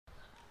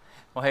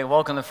Well, hey,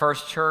 welcome to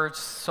First Church.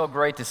 So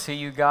great to see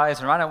you guys.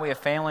 And right now we have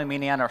family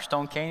meeting at our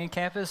Stone Canyon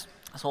campus,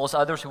 as well as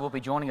others who will be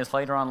joining us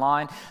later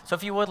online. So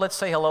if you would, let's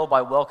say hello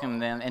by welcoming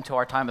them into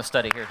our time of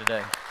study here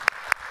today.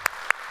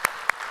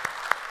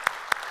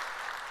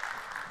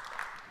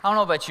 I don't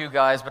know about you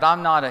guys, but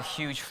I'm not a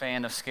huge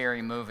fan of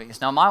scary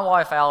movies. Now, my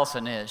wife,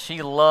 Allison, is.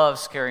 She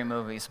loves scary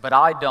movies, but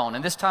I don't.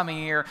 And this time of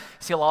year, you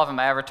see a lot of them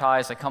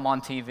advertised. They come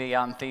on TV,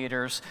 out in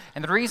theaters.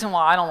 And the reason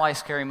why I don't like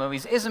scary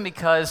movies isn't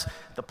because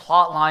the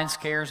plot line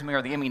scares me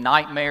or they give me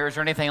nightmares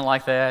or anything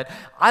like that.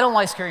 I don't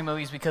like scary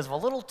movies because of a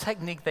little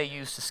technique they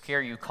use to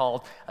scare you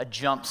called a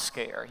jump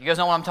scare. You guys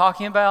know what I'm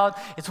talking about?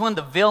 It's when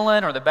the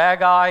villain or the bad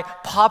guy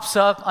pops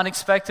up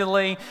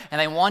unexpectedly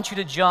and they want you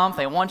to jump,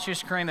 they want you to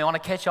scream, they want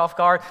to catch you off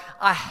guard.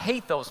 I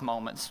hate those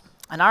moments.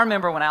 And I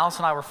remember when Alice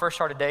and I were first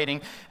started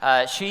dating,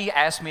 she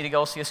asked me to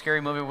go see a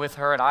scary movie with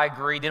her, and I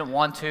agreed, didn't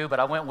want to,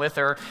 but I went with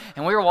her.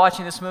 And we were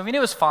watching this movie, and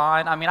it was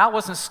fine. I mean, I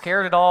wasn't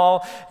scared at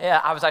all.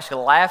 Yeah, I was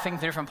actually laughing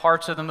through different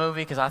parts of the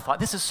movie because I thought,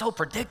 this is so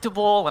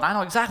predictable, and I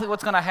know exactly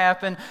what's going to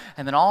happen.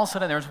 And then all of a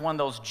sudden, there's one of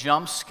those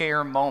jump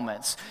scare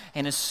moments.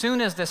 And as soon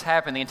as this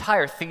happened, the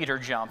entire theater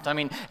jumped. I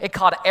mean, it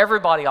caught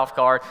everybody off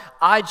guard.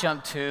 I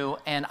jumped too,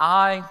 and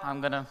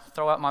I'm going to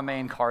throw out my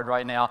main card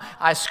right now.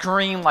 I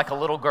screamed like a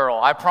little girl,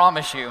 I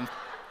promise you.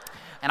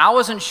 And I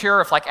wasn't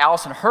sure if, like,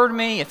 Allison heard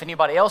me, if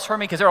anybody else heard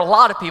me, because there were a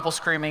lot of people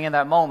screaming in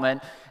that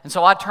moment. And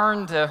so I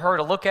turned to her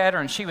to look at her,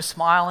 and she was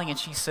smiling, and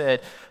she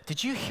said,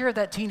 "Did you hear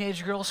that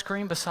teenage girl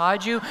scream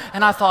beside you?"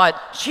 And I thought,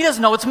 she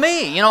doesn't know it's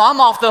me. You know, I'm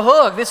off the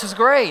hook. This is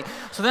great.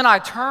 So then I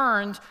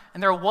turned,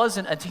 and there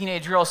wasn't a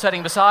teenage girl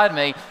sitting beside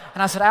me.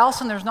 And I said,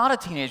 "Allison, there's not a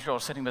teenage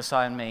girl sitting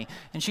beside me."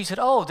 And she said,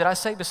 "Oh, did I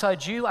say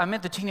beside you? I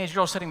meant the teenage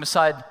girl sitting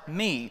beside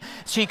me."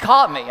 She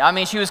caught me. I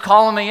mean, she was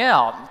calling me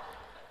out.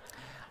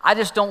 I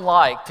just don't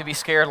like to be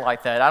scared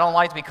like that. I don't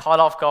like to be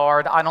caught off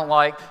guard. I don't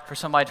like for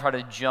somebody to try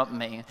to jump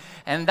me.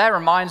 And that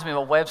reminds me of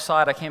a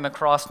website I came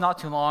across not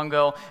too long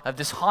ago of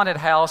this haunted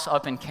house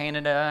up in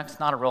Canada. It's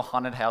not a real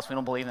haunted house. We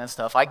don't believe in that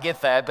stuff. I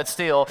get that. But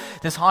still,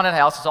 this haunted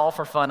house is all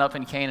for fun up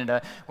in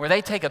Canada, where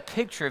they take a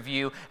picture of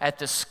you at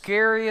the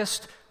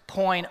scariest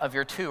point of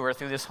your tour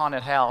through this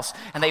haunted house,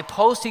 and they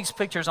post these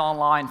pictures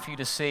online for you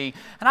to see.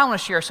 And I want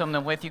to share some of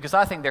them with you because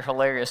I think they're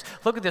hilarious.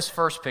 Look at this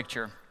first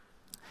picture.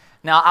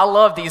 Now, I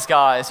love these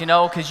guys,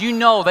 because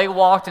they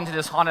walked into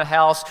this haunted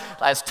house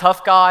as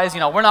tough guys.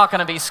 We're not going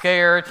to be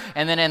scared.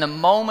 And then in a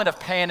moment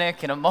of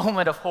panic, in a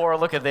moment of horror,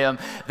 look at them.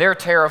 They're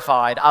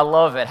terrified. I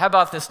love it. How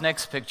about this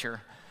next picture?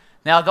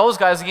 Now, those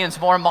guys, again,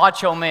 it's more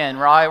macho men,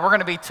 right? We're going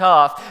to be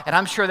tough. And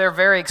I'm sure they're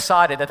very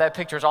excited that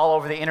picture is all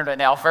over the internet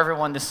now for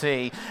everyone to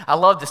see. I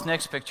love this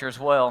next picture as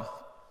well.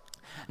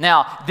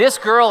 Now, this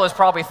girl is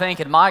probably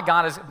thinking, my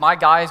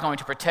guy is going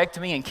to protect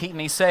me and keep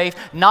me safe.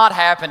 Not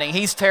happening.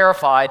 He's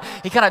terrified.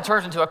 He kind of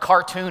turns into a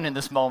cartoon in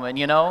this moment,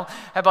 How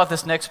about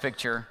this next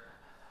picture?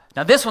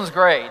 Now, this one's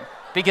great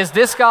because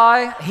this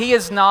guy, he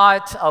is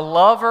not a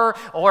lover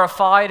or a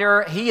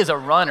fighter. He is a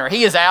runner.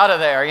 He is out of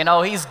there,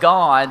 He's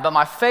gone. But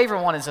my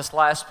favorite one is this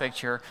last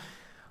picture.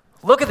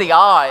 Look at the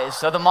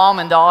eyes of the mom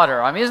and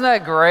daughter. I mean, isn't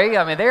that great?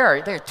 I mean,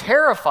 they're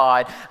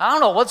terrified. I don't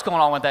know what's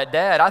going on with that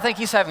dad. I think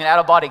he's having an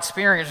out-of-body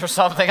experience or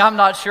something. I'm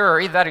not sure.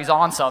 Either that or he's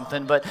on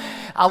something. But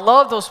I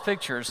love those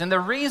pictures. And the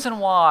reason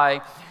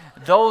why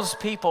those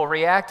people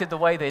reacted the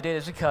way they did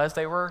is because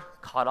they were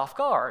caught off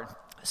guard.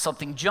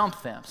 Something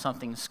jumped them.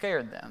 Something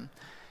scared them.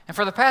 And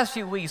for the past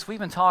few weeks, we've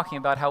been talking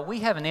about how we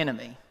have an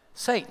enemy,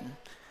 Satan,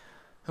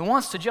 who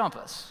wants to jump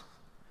us,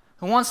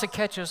 who wants to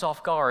catch us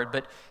off guard.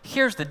 But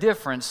here's the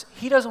difference.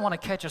 He doesn't want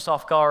to catch us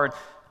off guard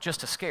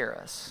just to scare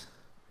us.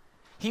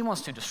 He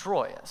wants to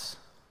destroy us.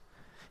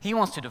 He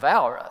wants to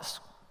devour us.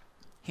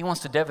 He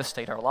wants to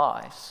devastate our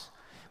lives.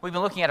 We've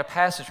been looking at a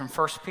passage from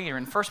 1 Peter.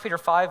 In 1 Peter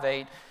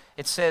 5:8,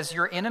 it says,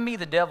 "Your enemy,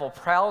 the devil,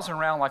 prowls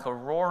around like a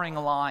roaring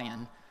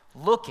lion,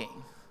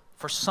 looking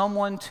for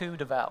someone to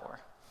devour."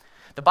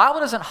 The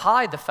Bible doesn't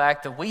hide the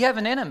fact that we have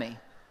an enemy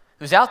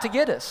who's out to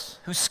get us,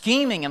 who's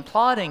scheming and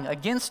plotting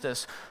against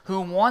us,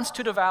 who wants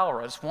to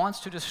devour us, wants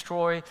to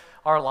destroy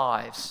our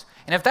lives.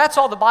 And if that's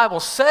all the Bible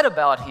said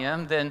about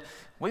him, then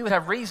we would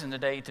have reason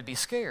today to be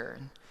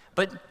scared.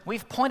 But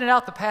we've pointed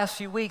out the past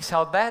few weeks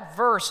how that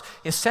verse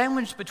is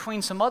sandwiched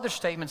between some other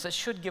statements that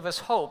should give us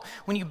hope.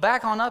 When you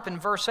back on up in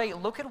verse 8,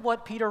 look at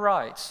what Peter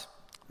writes.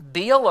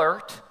 "Be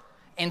alert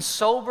and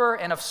sober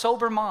and of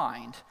sober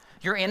mind.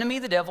 Your enemy,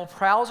 the devil,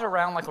 prowls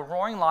around like a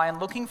roaring lion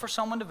looking for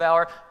someone to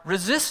devour.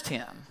 Resist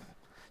him,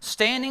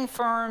 standing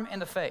firm in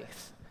the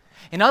faith."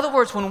 In other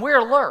words, when we're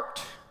alert,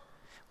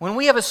 when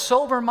we have a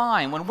sober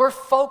mind, when we're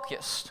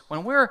focused,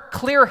 when we're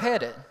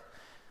clear-headed,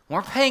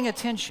 when we're paying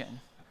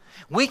attention,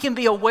 we can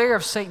be aware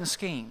of Satan's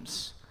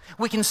schemes.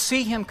 We can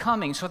see him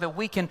coming so that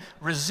we can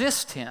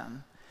resist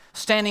him,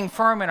 standing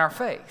firm in our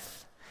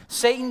faith.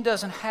 Satan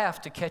doesn't have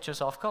to catch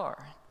us off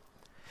guard.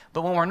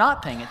 But when we're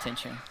not paying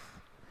attention,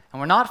 and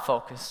we're not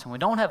focused, and we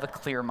don't have a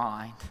clear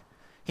mind,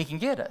 he can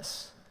get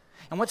us.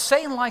 And what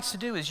Satan likes to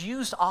do is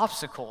use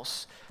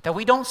obstacles that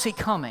we don't see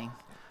coming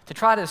to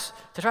try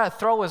to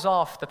throw us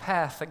off the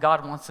path that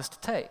God wants us to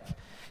take.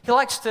 He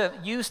likes to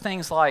use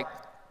things like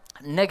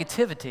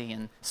negativity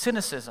and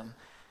cynicism,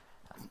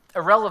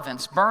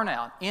 irrelevance,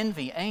 burnout,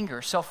 envy,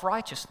 anger,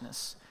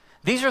 self-righteousness.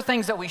 These are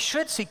things that we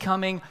should see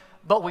coming,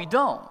 but we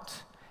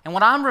don't. And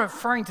what I'm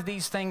referring to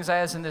these things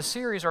as in this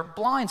series are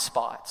blind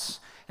spots.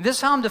 And this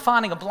is how I'm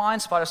defining a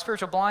blind spot, a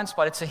spiritual blind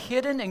spot. It's a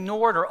hidden,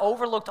 ignored, or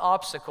overlooked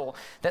obstacle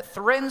that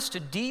threatens to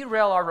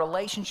derail our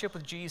relationship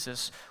with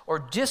Jesus or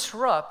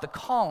disrupt the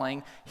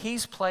calling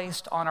He's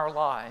placed on our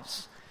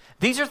lives.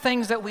 These are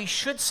things that we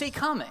should see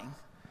coming,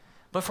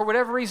 but for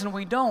whatever reason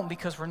we don't,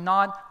 because we're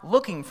not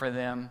looking for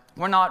them,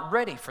 we're not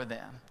ready for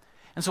them.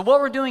 And so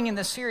what we're doing in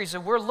this series is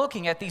we're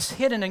looking at these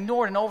hidden,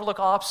 ignored, and overlooked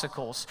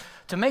obstacles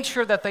to make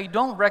sure that they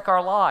don't wreck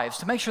our lives,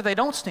 to make sure they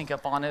don't sneak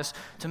up on us,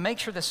 to make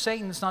sure that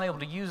Satan's not able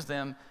to use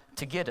them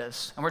to get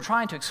us. And we're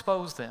trying to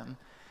expose them.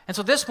 And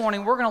so this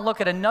morning, we're going to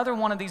look at another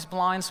one of these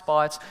blind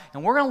spots,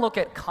 and we're going to look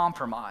at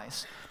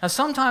compromise. Now,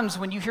 sometimes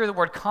when you hear the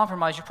word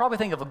compromise, you probably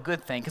think of a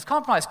good thing, because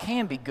compromise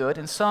can be good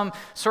in some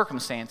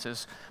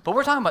circumstances, but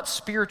we're talking about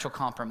spiritual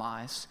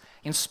compromise.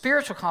 And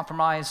spiritual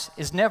compromise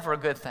is never a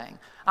good thing.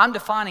 I'm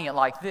defining it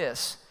like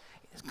this.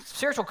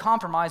 Spiritual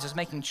compromise is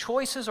making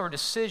choices or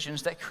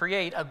decisions that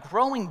create a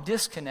growing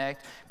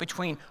disconnect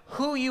between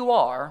who you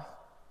are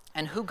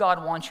and who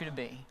God wants you to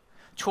be.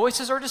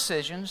 Choices or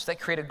decisions that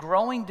create a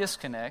growing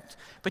disconnect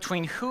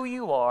between who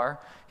you are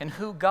and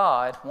who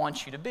God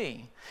wants you to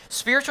be.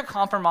 Spiritual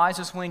compromise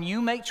is when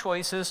you make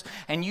choices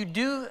and you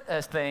do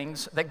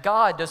things that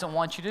God doesn't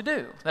want you to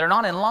do, that are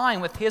not in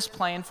line with His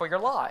plan for your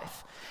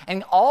life.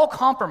 And all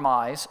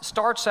compromise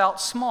starts out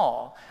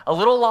small. A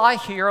little lie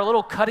here, a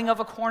little cutting of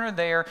a corner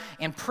there,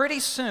 and pretty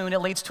soon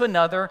it leads to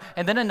another,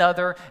 and then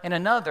another, and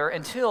another,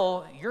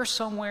 until you're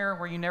somewhere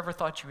where you never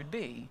thought you would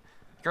be.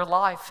 Your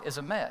life is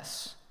a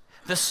mess.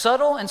 The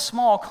subtle and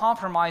small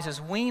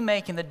compromises we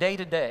make in the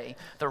day-to-day,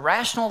 the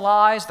rational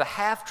lies, the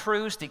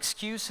half-truths, the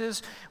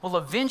excuses, will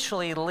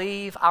eventually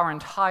leave our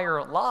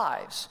entire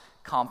lives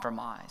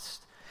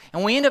compromised.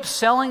 And we end up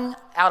selling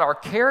out our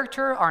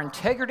character, our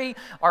integrity,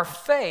 our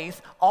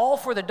faith, all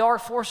for the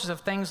dark forces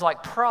of things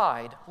like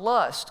pride,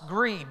 lust,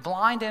 greed,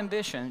 blind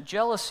ambition,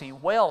 jealousy,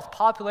 wealth,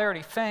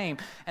 popularity, fame,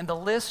 and the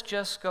list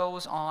just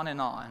goes on and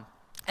on.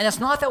 And it's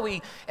not that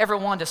we ever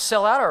wanted to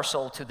sell out our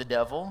soul to the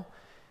devil.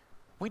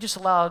 We just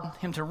allowed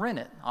him to rent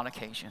it on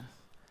occasion.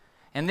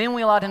 And then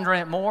we allowed him to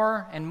rent it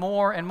more and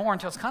more and more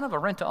until it's kind of a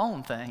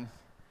rent-to-own thing.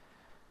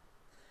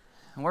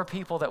 And we're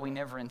people that we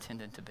never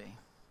intended to be.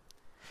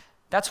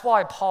 That's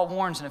why Paul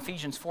warns in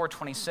Ephesians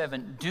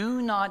 4:27,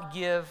 do not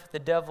give the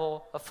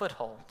devil a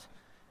foothold.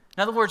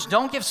 In other words,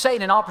 don't give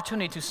Satan an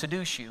opportunity to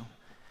seduce you.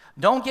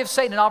 Don't give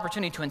Satan an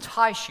opportunity to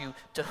entice you,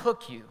 to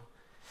hook you.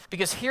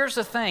 Because here's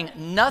the thing,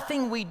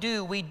 nothing we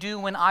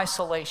do in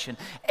isolation.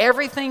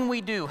 Everything we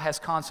do has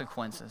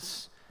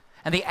consequences.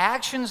 And the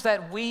actions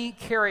that we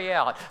carry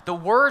out, the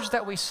words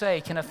that we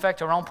say can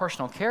affect our own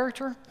personal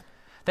character,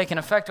 they can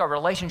affect our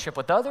relationship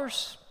with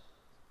others,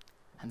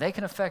 and they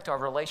can affect our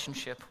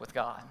relationship with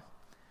God.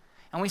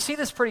 And we see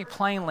this pretty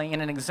plainly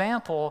in an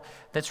example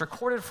that's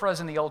recorded for us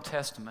in the Old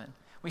Testament.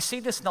 We see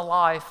this in the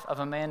life of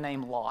a man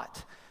named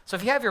Lot. So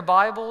if you have your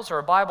Bibles or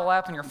a Bible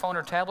app on your phone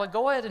or tablet,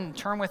 go ahead and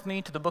turn with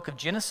me to the book of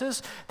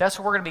Genesis. That's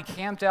where we're going to be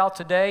camped out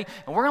today.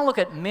 And we're going to look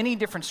at many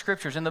different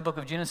scriptures in the book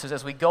of Genesis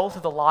as we go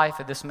through the life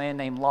of this man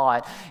named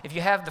Lot. If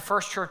you have the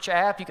First Church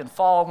app, you can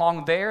follow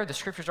along there. The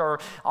scriptures are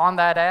on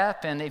that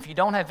app. And if you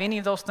don't have any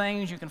of those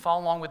things, you can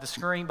follow along with the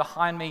screen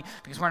behind me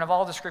because we're going to have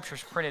all the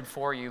scriptures printed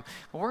for you.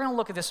 But we're going to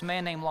look at this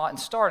man named Lot and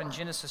start in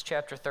Genesis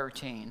chapter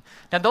 13.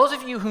 Now, those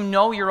of you who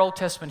know your Old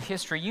Testament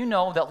history, you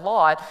know that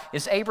Lot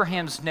is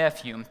Abraham's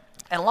nephew.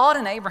 And Lot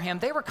and Abraham,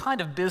 they were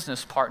kind of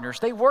business partners.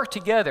 They worked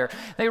together.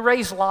 They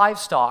raised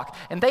livestock,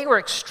 and they were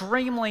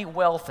extremely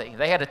wealthy.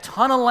 They had a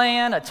ton of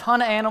land, a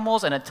ton of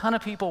animals, and a ton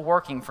of people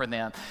working for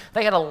them.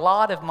 They had a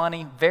lot of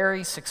money,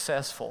 very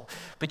successful.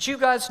 But you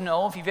guys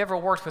know, if you've ever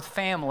worked with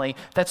family,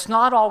 that's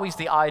not always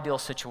the ideal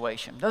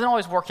situation. It doesn't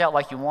always work out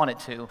like you want it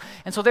to.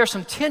 And so there's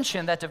some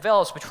tension that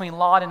develops between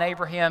Lot and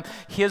Abraham,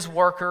 his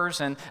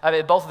workers, and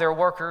both of their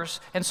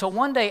workers. And so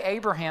one day,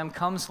 Abraham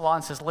comes to Lot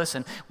and says,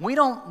 listen, we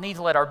don't need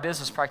to let our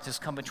business practice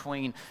come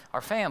between our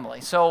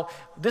family. So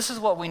this is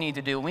what we need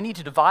to do. We need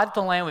to divide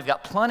the land. We've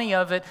got plenty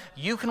of it.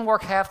 You can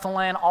work half the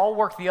land. I'll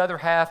work the other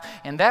half.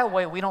 And that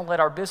way we don't let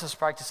our business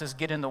practices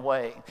get in the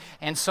way.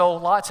 And so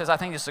Lot says, I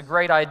think this is a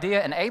great idea.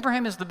 And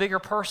Abraham is the bigger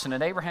person.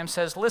 And Abraham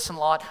says, listen,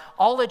 Lot,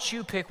 I'll let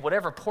you pick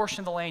whatever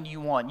portion of the land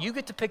you want. You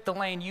get to pick the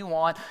land you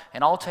want,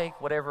 and I'll take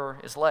whatever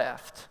is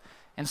left.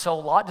 And so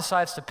Lot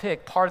decides to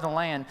pick part of the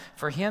land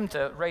for him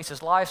to raise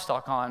his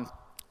livestock on.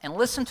 And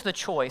listen to the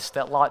choice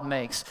that Lot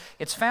makes.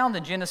 It's found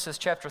in Genesis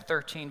chapter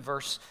 13,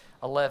 verse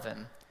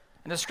 11.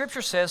 And the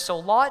scripture says, so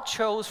Lot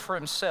chose for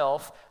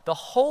himself the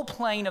whole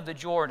plain of the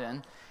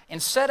Jordan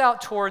and set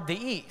out toward the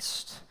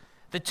east.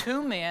 The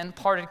two men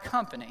parted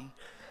company.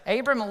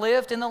 Abram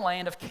lived in the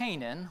land of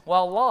Canaan,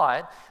 while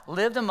Lot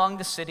lived among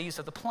the cities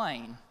of the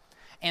plain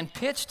and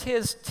pitched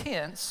his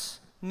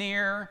tents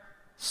near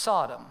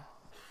Sodom.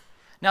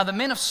 Now the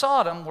men of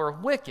Sodom were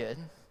wicked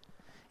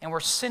and were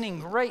sinning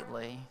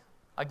greatly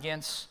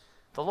against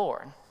the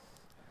Lord.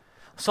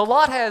 So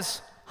Lot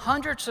has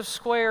hundreds of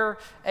square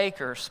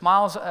acres,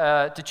 miles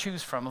to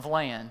choose from of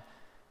land.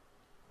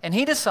 And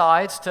he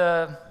decides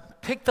to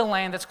pick the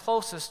land that's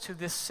closest to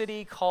this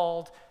city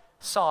called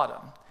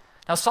Sodom.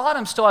 Now,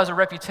 Sodom still has a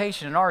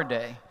reputation in our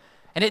day,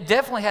 and it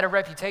definitely had a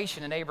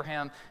reputation in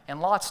Abraham and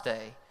Lot's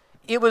day.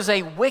 It was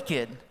a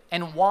wicked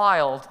and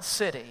wild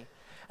city,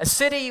 a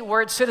city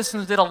where its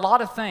citizens did a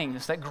lot of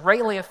things that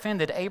greatly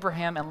offended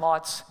Abraham and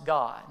Lot's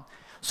God.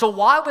 So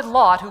why would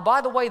Lot, who,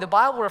 by the way, the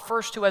Bible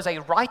refers to as a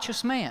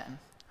righteous man,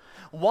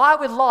 why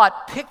would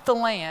Lot pick the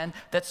land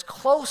that's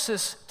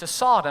closest to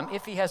Sodom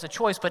if he has a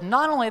choice? But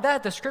not only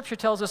that, the scripture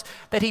tells us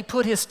that he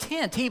put his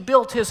tent, he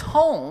built his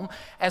home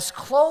as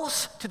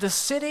close to the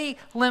city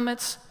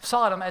limits of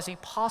Sodom as he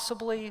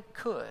possibly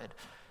could.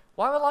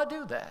 Why would Lot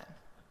do that?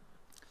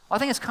 Well, I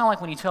think it's kind of like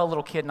when you tell a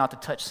little kid not to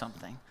touch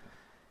something.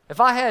 If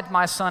I had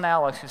my son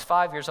Alex, who's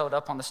 5 years old,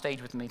 up on the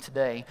stage with me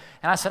today,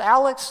 and I said,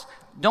 Alex,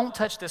 don't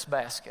touch this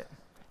basket.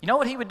 You know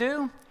what he would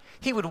do?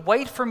 He would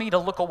wait for me to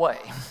look away.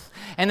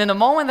 And then the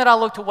moment that I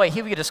looked away,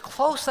 he would get as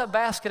close to that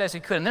basket as he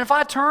could. And then if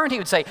I turned, he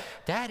would say,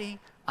 Daddy,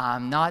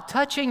 I'm not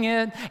touching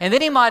it. And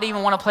then he might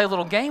even want to play a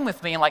little game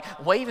with me and like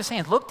wave his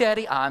hand. Look,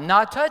 Daddy, I'm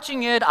not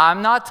touching it.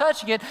 I'm not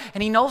touching it.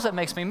 And he knows that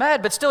makes me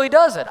mad, but still he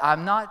does it.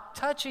 I'm not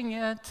touching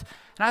it.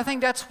 And I think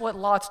that's what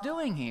Lot's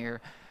doing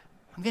here.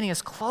 I'm getting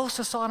as close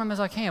to Sodom as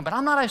I can, but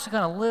I'm not actually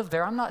going to live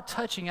there. I'm not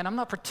touching it. I'm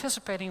not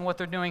participating in what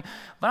they're doing,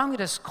 but I'm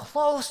getting as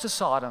close to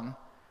Sodom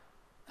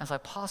as I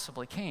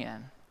possibly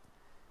can.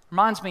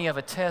 Reminds me of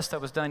a test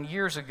that was done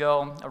years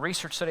ago, a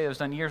research study that was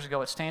done years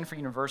ago at Stanford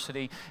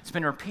University. It's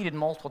been repeated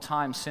multiple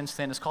times since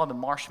then. It's called the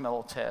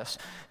marshmallow test.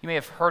 You may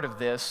have heard of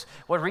this.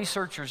 What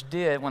researchers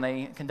did when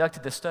they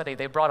conducted this study,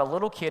 they brought a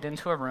little kid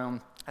into a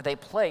room, and they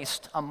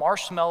placed a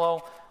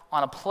marshmallow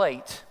on a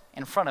plate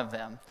in front of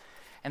them.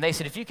 And they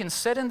said, if you can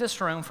sit in this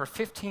room for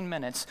 15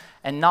 minutes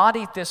and not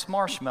eat this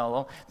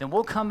marshmallow, then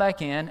we'll come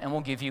back in and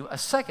we'll give you a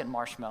second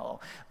marshmallow.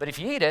 But if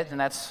you eat it, then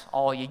that's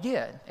all you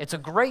get. It's a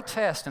great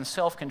test in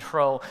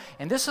self-control.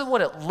 And this is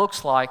what it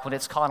looks like when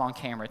it's caught on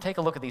camera. Take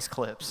a look at these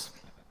clips.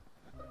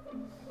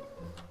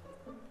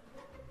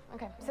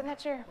 Okay, sit in that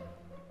chair.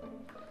 All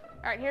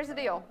right, here's the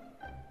deal.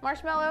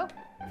 Marshmallow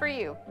for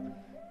you.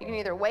 You can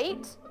either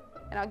wait,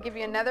 and I'll give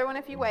you another one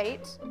if you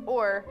wait,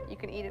 or you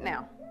can eat it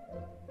now.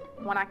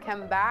 When I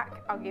come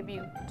back, I'll give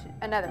you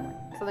another one,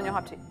 so then you'll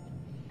have two.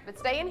 But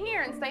stay in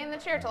here and stay in the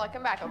chair till I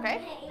come back,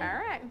 okay? All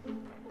right.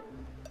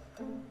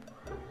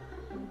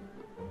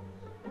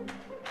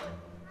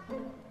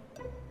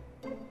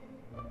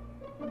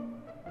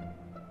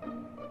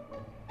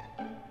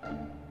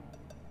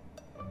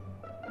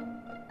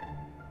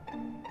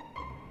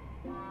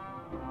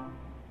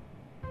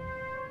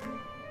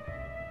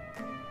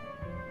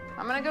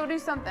 I'm gonna go do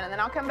something and then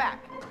I'll come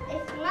back.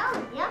 It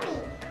smells yummy.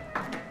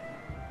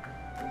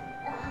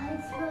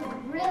 It smells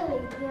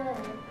really good.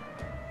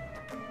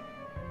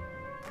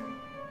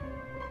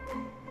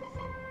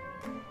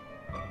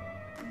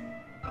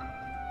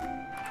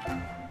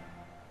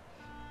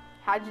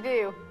 How'd you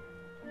do?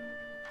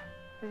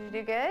 Did you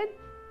do good?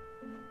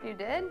 You did?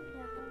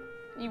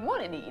 Yeah. You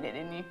wanted to eat it,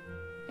 didn't you?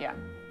 Yeah.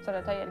 So did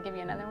I tell you to give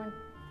you another one?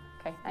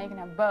 Okay, now you can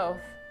have both.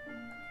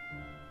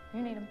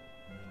 You need them.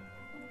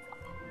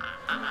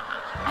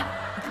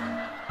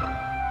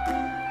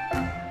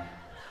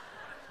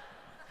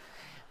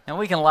 And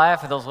we can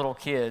laugh at those little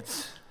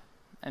kids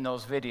in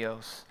those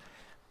videos.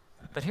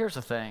 But here's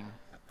the thing.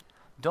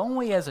 Don't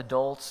we as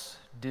adults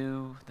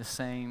do the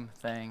same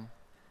thing?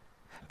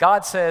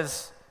 God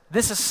says,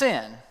 this is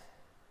sin.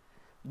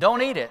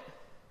 Don't eat it.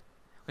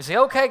 We say,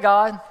 okay,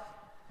 God,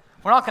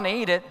 we're not going to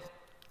eat it.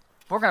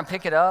 We're going to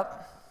pick it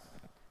up.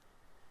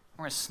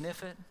 We're going to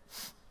sniff it.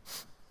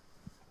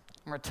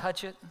 We're going to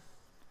touch it.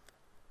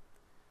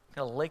 I'm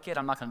going to lick it.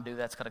 I'm not going to do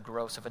that. It's kind of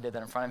gross if I did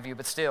that in front of you,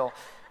 but still.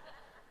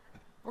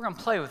 We're going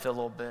to play with it a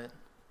little bit.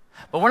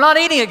 But we're not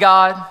eating it,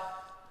 God.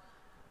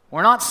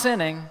 We're not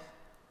sinning.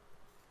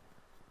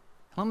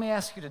 Let me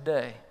ask you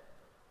today,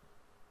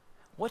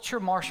 what's your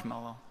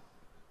marshmallow?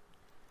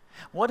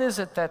 What is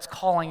it that's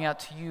calling out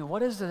to you?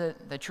 What is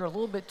it that you're a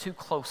little bit too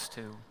close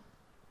to?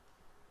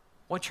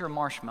 What's your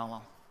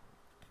marshmallow?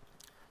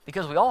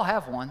 Because we all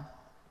have one.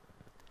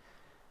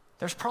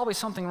 There's probably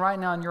something right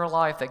now in your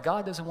life that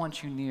God doesn't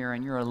want you near,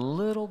 and you're a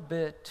little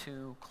bit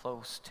too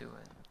close to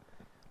it.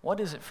 What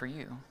is it for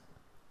you?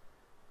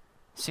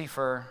 See,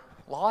 for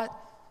Lot,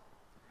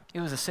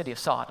 it was the city of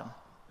Sodom.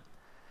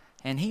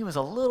 And he was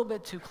a little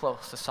bit too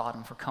close to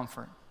Sodom for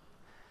comfort.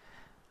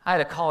 I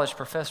had a college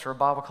professor, a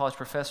Bible college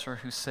professor,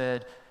 who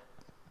said,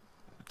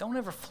 don't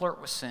ever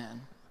flirt with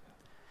sin.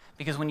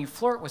 Because when you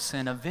flirt with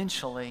sin,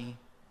 eventually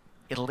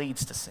it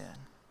leads to sin.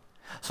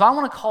 So I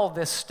want to call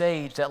this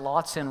stage that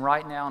Lot's in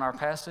right now in our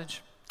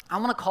passage, I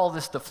want to call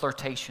this the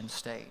flirtation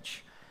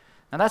stage.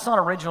 Now, that's not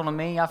original to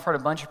me. I've heard a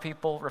bunch of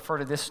people refer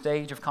to this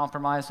stage of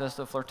compromise as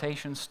the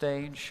flirtation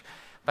stage.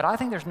 But I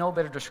think there's no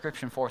better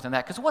description for it than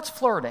that. Because what's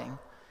flirting?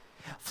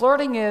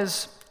 Flirting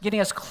is getting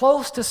as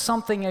close to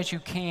something as you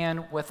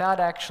can without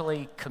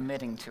actually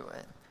committing to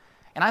it.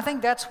 And I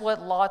think that's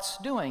what Lot's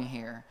doing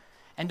here.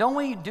 And don't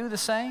we do the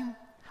same?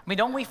 I mean,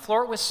 don't we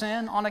flirt with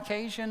sin on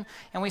occasion?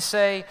 And we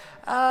say,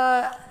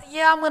 yeah,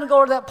 I'm going to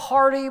go to that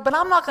party, but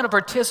I'm not going to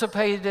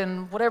participate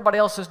in what everybody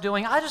else is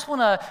doing. I just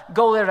want to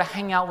go there to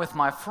hang out with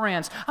my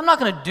friends. I'm not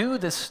going to do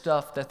this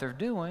stuff that they're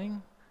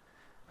doing.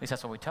 At least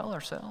that's what we tell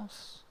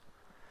ourselves.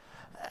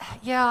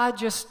 Yeah, I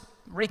just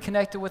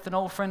reconnected with an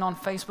old friend on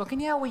Facebook,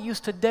 and yeah, we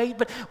used to date,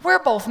 but we're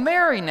both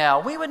married now.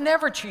 We would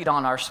never cheat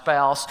on our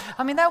spouse.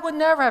 I mean, that would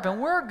never happen.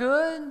 We're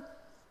good.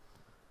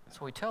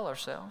 That's what we tell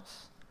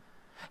ourselves.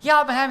 Yeah,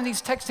 I've been having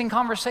these texting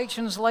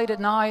conversations late at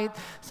night,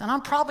 and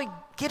I'm probably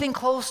getting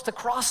close to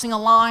crossing a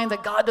line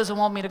that God doesn't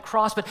want me to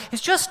cross, but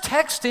it's just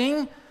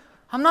texting.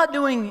 I'm not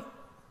doing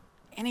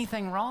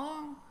anything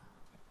wrong.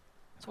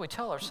 That's what we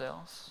tell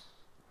ourselves.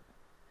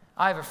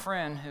 I have a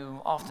friend who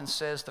often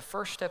says the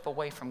first step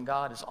away from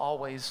God is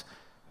always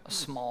a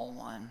small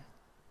one.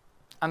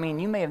 I mean,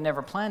 you may have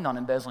never planned on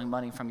embezzling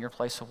money from your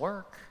place of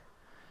work,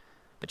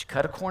 but you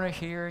cut a corner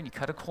here and you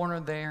cut a corner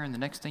there, and the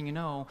next thing you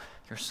know,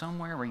 you're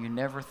somewhere where you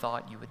never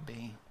thought you would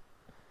be.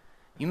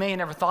 You may have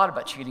never thought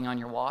about cheating on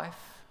your wife,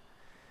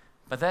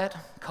 but that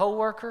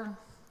coworker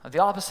of the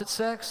opposite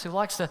sex who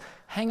likes to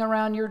hang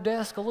around your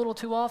desk a little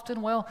too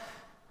often, well,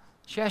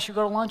 she asked you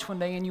to go to lunch one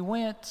day and you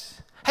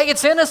went. Hey,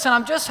 it's innocent.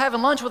 I'm just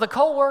having lunch with a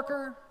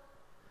coworker. And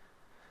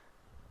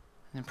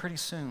then pretty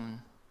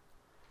soon,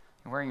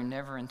 you're where you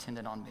never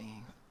intended on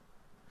being.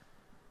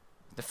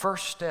 The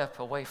first step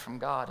away from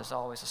God is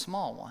always a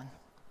small one.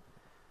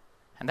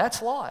 And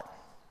that's Lot.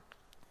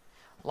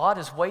 Lot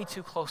is way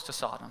too close to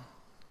Sodom.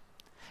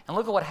 And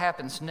look at what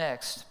happens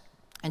next.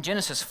 In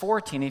Genesis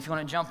 14, if you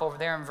want to jump over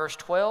there in verse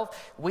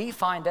 12, we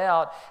find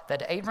out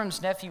that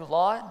Abram's nephew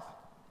Lot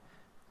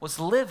was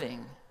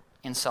living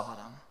in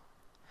Sodom.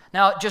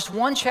 Now, just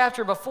one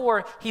chapter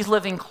before, he's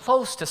living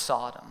close to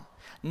Sodom.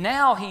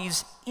 Now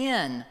he's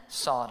in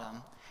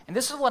Sodom. And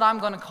this is what I'm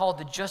going to call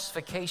the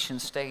justification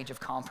stage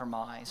of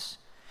compromise.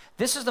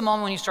 This is the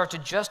moment when you start to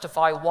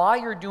justify why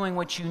you're doing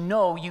what you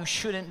know you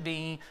shouldn't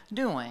be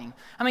doing.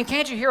 I mean,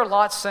 can't you hear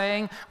Lot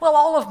saying, well,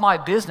 all of my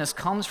business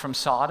comes from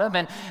Sodom,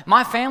 and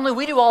my family,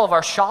 we do all of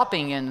our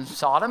shopping in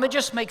Sodom. It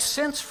just makes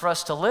sense for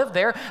us to live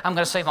there. I'm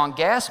going to save on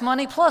gas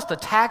money, plus the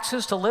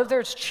taxes to live there.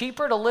 It's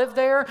cheaper to live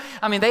there.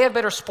 I mean, they have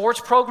better sports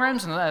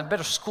programs and a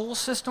better school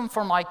system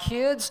for my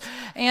kids,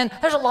 and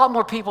there's a lot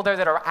more people there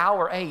that are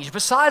our age.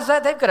 Besides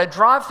that, they've got a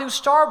drive-through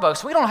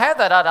Starbucks. We don't have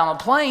that out on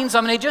the plains.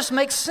 I mean, it just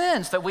makes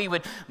sense that we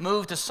would move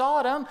to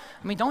Sodom.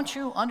 I mean, don't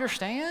you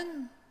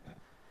understand?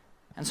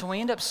 And so we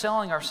end up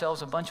selling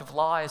ourselves a bunch of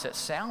lies that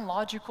sound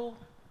logical,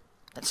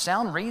 that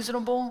sound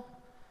reasonable,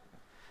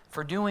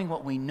 for doing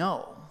what we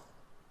know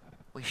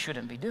we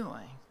shouldn't be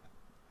doing.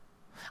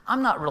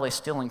 I'm not really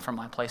stealing from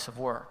my place of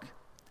work.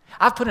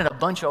 I've put in a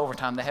bunch of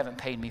overtime they haven't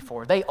paid me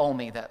for. They owe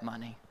me that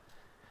money.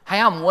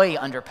 Hey, I'm way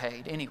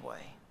underpaid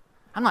anyway.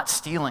 I'm not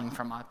stealing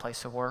from my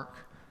place of work.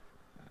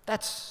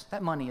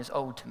 That money is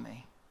owed to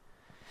me.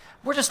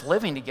 We're just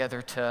living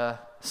together to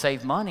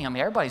save money. I mean,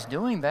 everybody's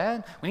doing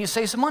that. We need to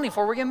save some money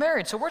before we get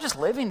married. So we're just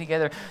living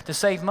together to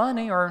save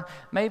money. Or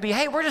maybe,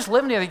 hey, we're just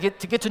living together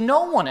to get to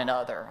know one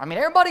another. I mean,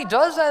 everybody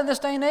does that in this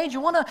day and age.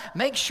 You want to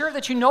make sure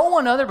that you know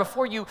one another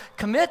before you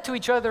commit to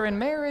each other in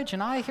marriage.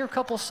 And I hear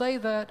couples say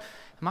that.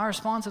 My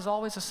response is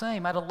always the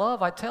same. Out of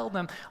love, I tell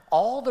them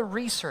all the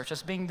research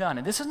that's being done,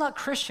 and this is not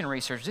Christian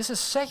research, this is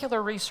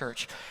secular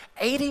research.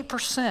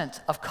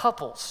 80% of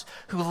couples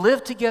who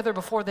live together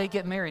before they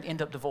get married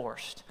end up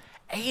divorced.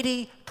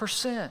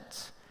 80%.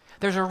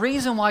 There's a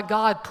reason why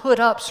God put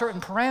up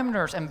certain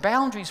parameters and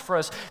boundaries for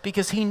us,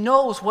 because He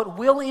knows what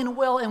will end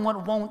well and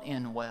what won't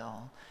end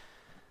well.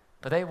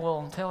 But they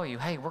will tell you,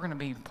 hey, we're going to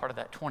be part of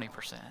that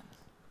 20%.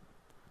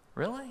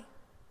 Really?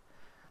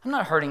 I'm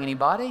not hurting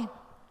anybody.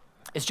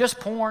 It's just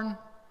porn.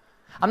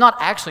 I'm not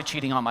actually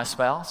cheating on my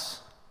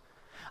spouse.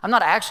 I'm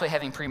not actually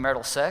having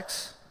premarital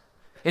sex.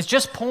 It's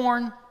just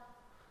porn.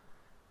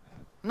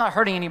 I'm not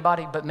hurting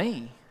anybody but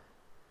me.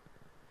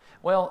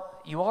 Well,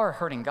 you are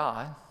hurting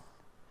God,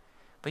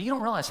 but you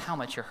don't realize how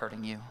much you're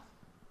hurting you.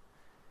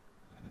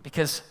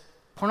 Because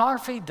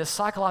pornography does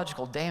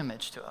psychological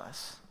damage to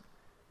us.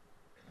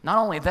 Not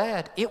only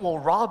that, it will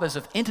rob us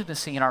of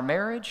intimacy in our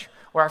marriage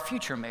or our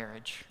future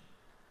marriage.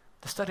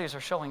 The studies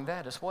are showing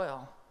that as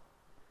well.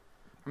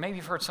 Or maybe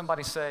you've heard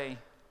somebody say,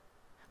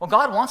 well,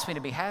 God wants me to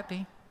be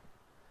happy.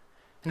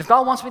 And if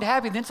God wants me to be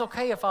happy, then it's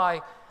okay if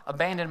I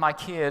abandon my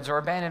kids or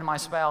abandon my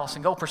spouse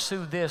and go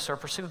pursue this or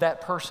pursue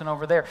that person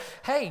over there.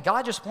 Hey,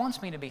 God just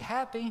wants me to be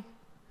happy.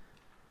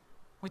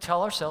 We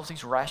tell ourselves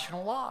these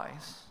rational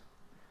lies.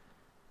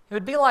 It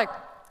would be like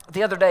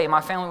the other day,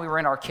 my family, we were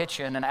in our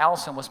kitchen, and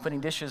Allison was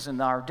putting dishes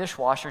in our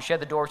dishwasher. She had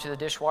the door to the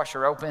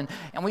dishwasher open,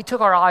 and we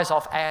took our eyes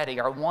off Addie,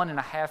 our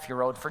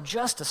 1.5-year-old, for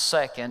just a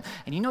second.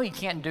 And you know you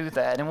can't do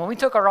that. And when we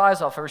took our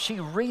eyes off her, she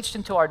reached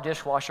into our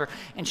dishwasher,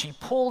 and she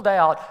pulled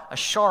out a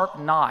sharp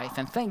knife.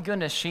 And thank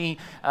goodness she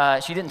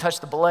didn't touch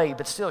the blade,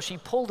 but still, she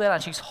pulled it out,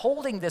 and she's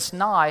holding this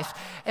knife.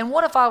 And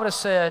what if I would have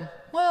said,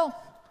 well,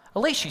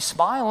 at least she's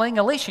smiling,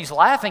 at least she's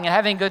laughing and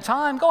having a good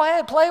time. Go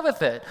ahead, play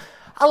with it.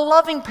 A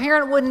loving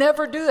parent would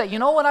never do that. You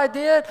know what I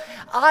did?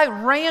 I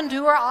ran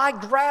to her. I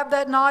grabbed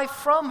that knife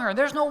from her.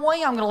 There's no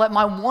way I'm going to let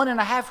my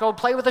 1.5-year-old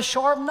play with a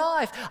sharp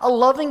knife. A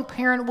loving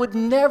parent would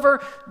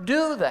never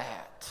do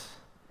that.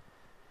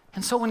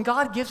 And so when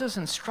God gives us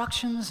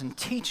instructions and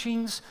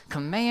teachings,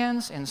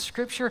 commands in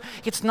Scripture,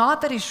 it's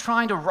not that He's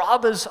trying to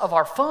rob us of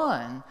our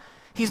fun.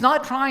 He's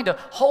not trying to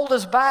hold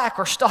us back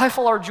or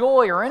stifle our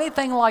joy or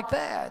anything like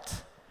that.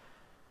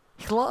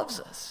 He loves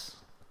us.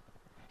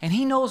 And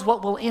He knows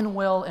what will end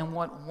well and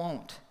what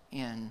won't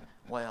end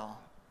well.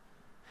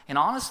 And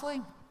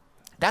honestly,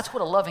 that's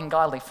what a loving,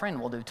 godly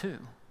friend will do too.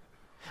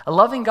 A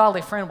loving,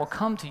 godly friend will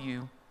come to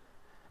you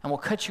and will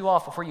cut you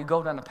off before you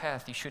go down the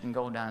path you shouldn't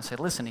go down and say,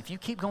 listen, if you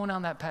keep going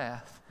down that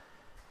path,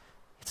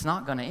 it's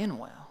not going to end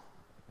well.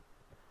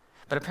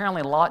 But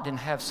apparently Lot didn't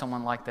have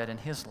someone like that in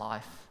his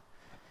life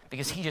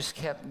because he just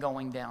kept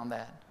going down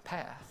that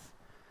path.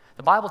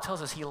 The Bible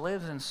tells us he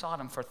lived in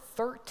Sodom for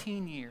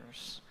 13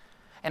 years.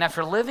 And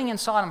after living in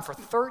Sodom for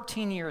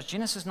 13 years,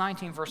 Genesis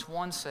 19 verse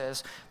 1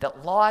 says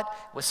that Lot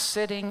was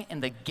sitting in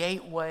the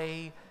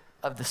gateway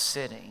of the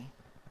city.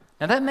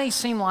 Now that may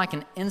seem like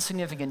an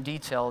insignificant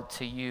detail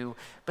to you,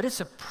 but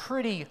it's a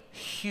pretty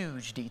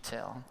huge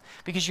detail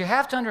because you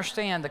have to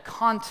understand the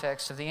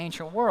context of the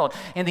ancient world.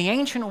 In the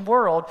ancient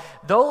world,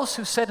 those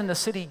who sat in the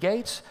city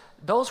gates,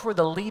 those were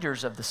the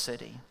leaders of the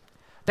city.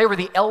 They were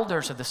the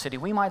elders of the city.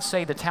 We might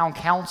say the town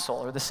council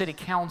or the city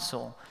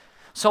council.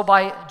 So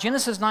by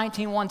Genesis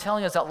 19:1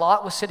 telling us that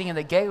Lot was sitting in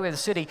the gateway of the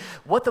city,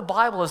 what the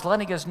Bible is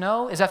letting us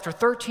know is after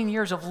 13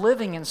 years of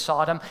living in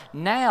Sodom,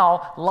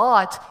 now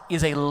Lot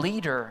is a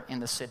leader in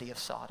the city of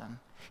Sodom.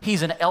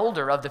 He's an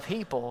elder of the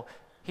people.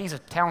 He's a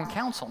town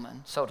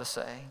councilman, so to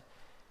say.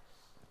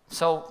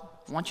 So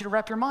I want you to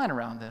wrap your mind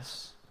around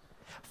this.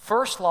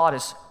 First, Lot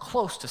is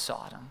close to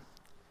Sodom.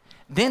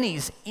 Then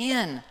he's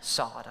in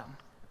Sodom.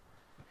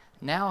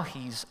 Now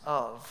he's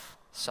of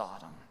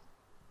Sodom.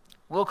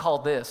 We'll call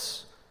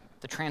this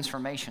the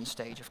transformation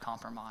stage of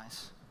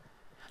compromise.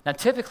 Now,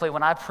 typically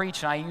when I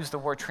preach and I use the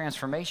word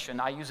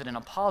transformation, I use it in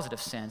a positive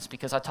sense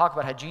because I talk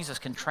about how Jesus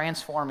can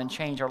transform and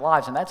change our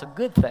lives, and that's a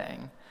good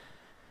thing.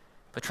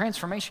 But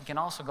transformation can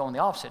also go in the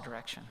opposite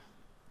direction.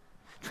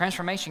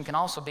 Transformation can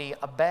also be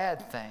a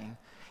bad thing,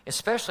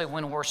 especially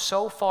when we're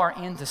so far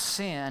into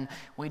sin,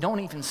 we don't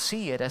even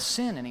see it as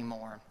sin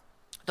anymore.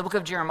 The book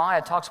of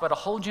Jeremiah talks about a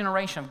whole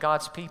generation of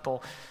God's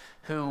people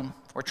who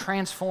were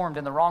transformed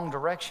in the wrong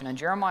direction. And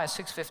Jeremiah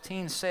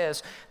 6:15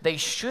 says, they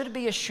should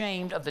be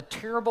ashamed of the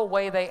terrible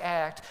way they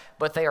act,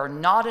 but they are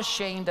not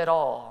ashamed at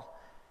all.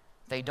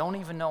 They don't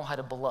even know how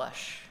to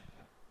blush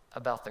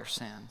about their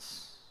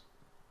sins.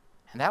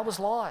 And that was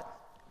Lot.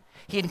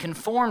 He had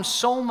conformed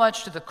so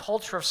much to the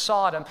culture of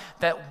Sodom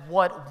that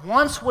what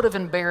once would have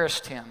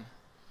embarrassed him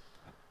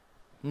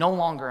no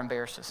longer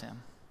embarrasses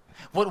him.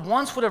 What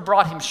once would have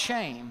brought him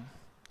shame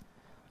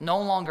no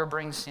longer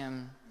brings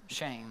him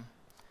shame.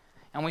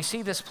 And we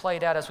see this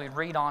played out as we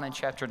read on in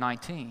chapter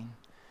 19.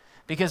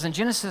 Because in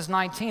Genesis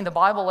 19, the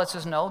Bible lets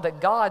us know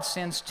that God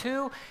sends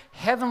 2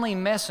 heavenly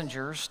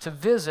messengers to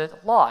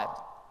visit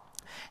Lot.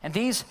 And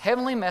these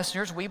heavenly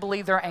messengers, we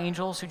believe they're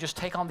angels who just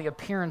take on the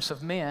appearance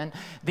of men.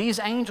 These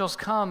angels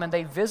come and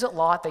they visit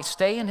Lot, they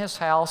stay in his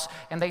house,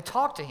 and they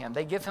talk to him.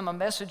 They give him a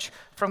message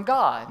from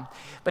God.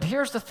 But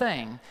here's the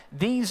thing.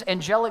 These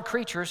angelic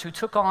creatures who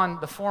took on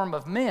the form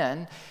of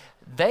men,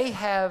 they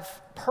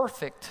have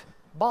perfect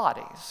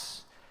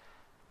bodies.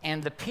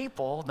 And the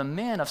people, the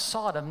men of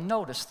Sodom,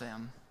 notice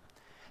them.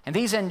 And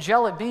these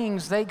angelic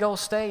beings, they go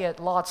stay at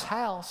Lot's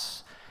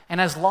house.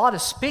 And as Lot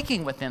is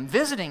speaking with them,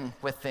 visiting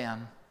with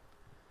them,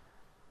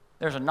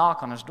 there's a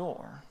knock on his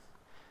door.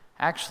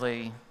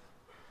 Actually,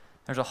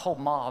 there's a whole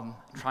mob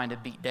trying to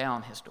beat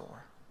down his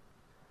door.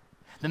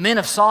 The men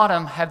of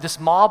Sodom have this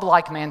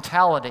mob-like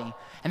mentality,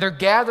 and they're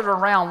gathered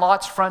around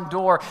Lot's front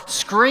door,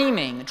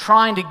 screaming,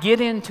 trying to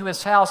get into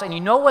his house. And you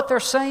know what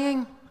they're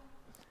saying?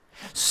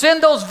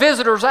 Send those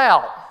visitors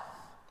out.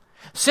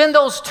 Send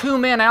those 2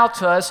 men out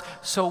to us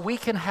so we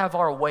can have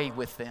our way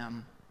with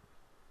them.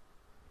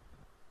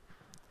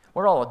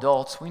 We're all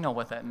adults. We know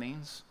what that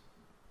means.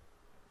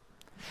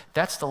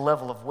 That's the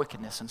level of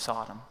wickedness in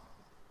Sodom.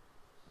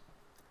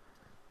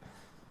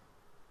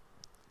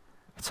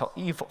 That's how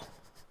evil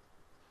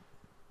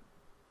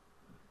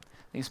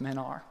these men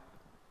are.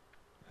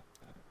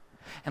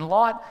 And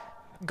Lot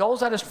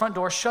goes out his front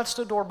door, shuts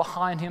the door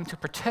behind him to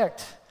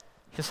protect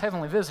his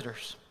heavenly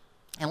visitors.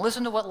 And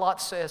listen to what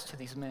Lot says to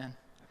these men.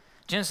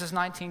 Genesis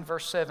 19,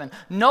 verse 7.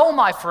 No,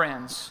 my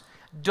friends,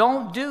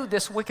 don't do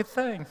this wicked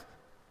thing.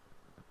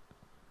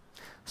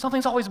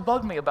 Something's always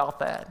bugged me about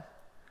that.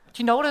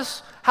 Do you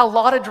notice how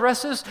Lot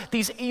addresses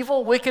these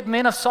evil, wicked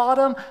men of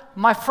Sodom?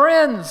 My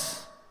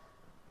friends.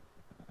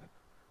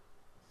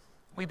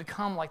 We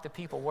become like the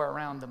people we're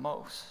around the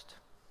most.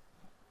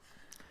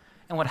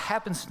 And what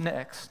happens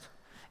next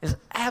is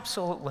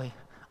absolutely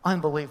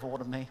unbelievable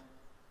to me.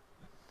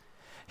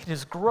 It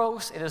is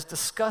gross, it is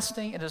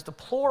disgusting, it is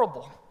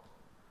deplorable.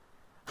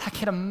 I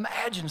can't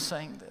imagine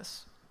saying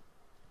this.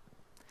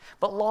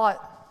 But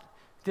Lot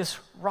this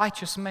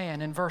righteous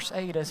man in verse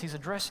 8, as he's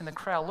addressing the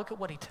crowd, look at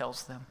what he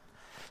tells them.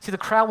 See, the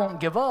crowd won't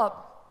give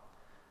up.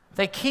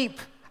 They keep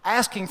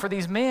asking for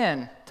these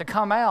men to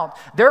come out.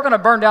 They're going to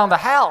burn down the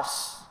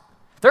house.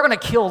 They're going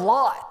to kill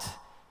Lot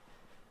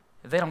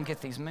if they don't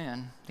get these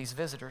men, these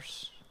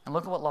visitors. And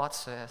look at what Lot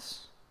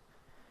says.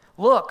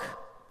 Look,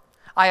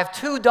 I have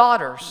 2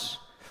 daughters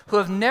who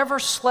have never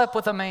slept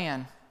with a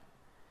man.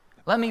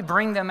 Let me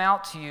bring them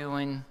out to you,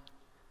 and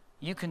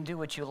you can do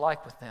what you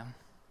like with them.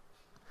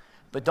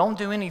 But don't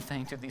do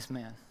anything to these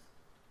men.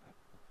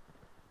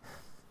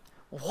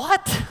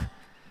 What?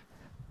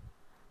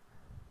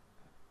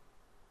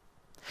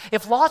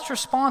 If Lot's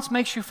response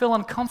makes you feel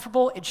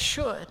uncomfortable, it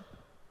should.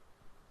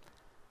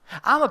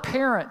 I'm a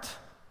parent.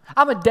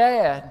 I'm a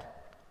dad.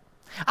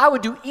 I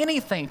would do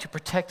anything to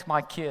protect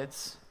my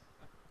kids.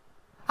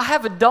 I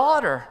have a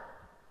daughter.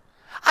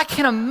 I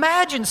can't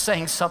imagine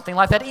saying something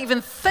like that,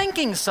 even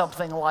thinking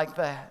something like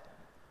that.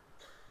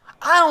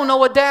 I don't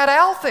know a dad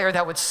out there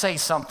that would say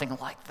something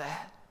like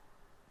that.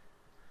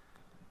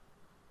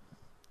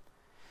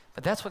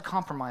 But that's what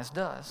compromise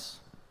does.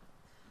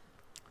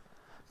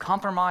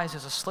 Compromise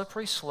is a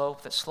slippery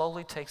slope that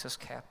slowly takes us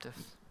captive.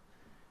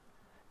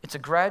 It's a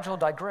gradual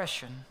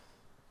digression,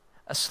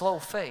 a slow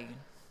fade.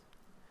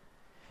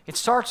 It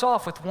starts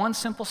off with one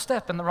simple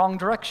step in the wrong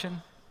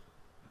direction,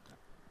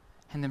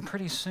 and then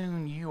pretty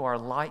soon you are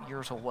light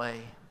years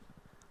away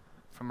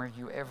from where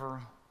you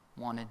ever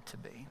wanted to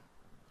be.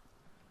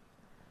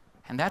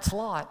 And that's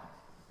Lot.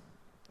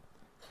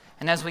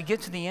 And as we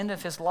get to the end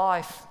of his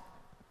life,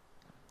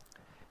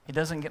 it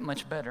doesn't get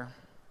much better.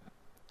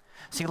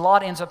 See,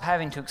 Lot ends up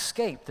having to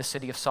escape the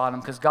city of Sodom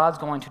because God's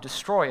going to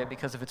destroy it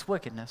because of its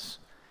wickedness.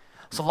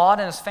 So Lot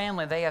and his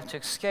family, they have to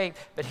escape.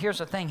 But here's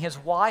the thing. His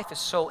wife is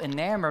so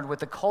enamored with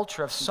the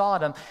culture of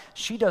Sodom,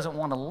 she doesn't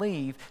want to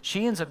leave.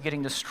 She ends up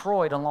getting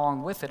destroyed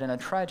along with it in a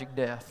tragic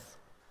death.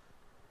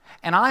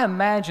 And I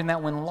imagine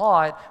that when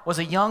Lot was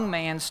a young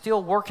man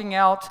still working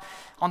out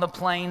on the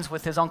plains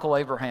with his uncle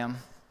Abraham,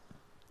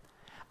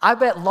 I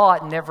bet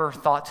Lot never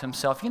thought to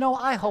himself,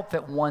 I hope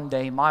that one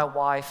day my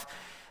wife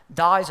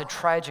dies a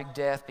tragic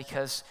death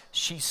because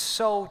she's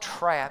so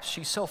trapped,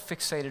 she's so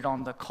fixated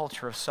on the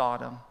culture of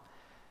Sodom.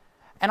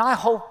 And I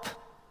hope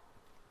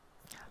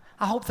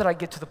that I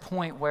get to the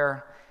point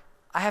where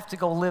I have to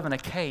go live in a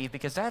cave,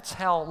 because that's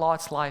how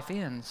Lot's life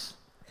ends.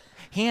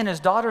 He and his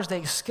daughters, they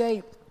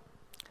escape,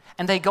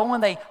 and they go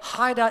and they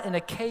hide out in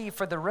a cave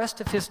for the rest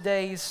of his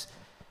days,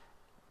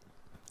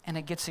 and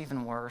it gets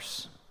even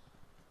worse.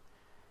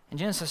 In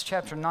Genesis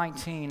chapter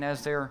 19,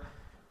 as they're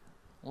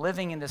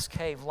living in this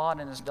cave,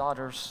 Lot and his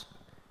daughters,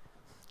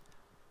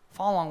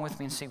 follow along with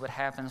me and see what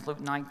happens.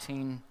 Luke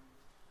 19,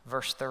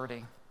 verse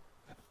 30.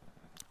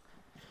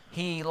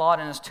 He, Lot,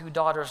 and his 2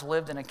 daughters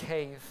lived in a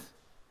cave.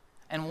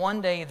 And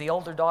one day the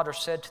older daughter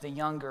said to the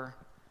younger,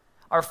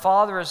 "Our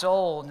father is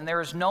old, and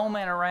there is no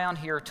man around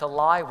here to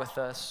lie with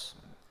us,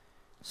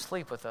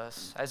 sleep with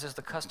us, as is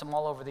the custom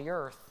all over the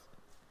earth.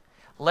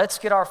 Let's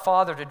get our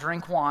father to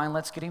drink wine,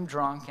 let's get him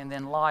drunk, and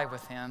then lie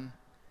with him,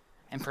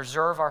 and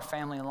preserve our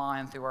family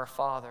line through our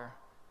father."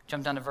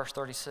 Jump down to verse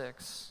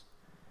 36.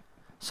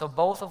 So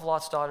both of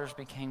Lot's daughters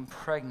became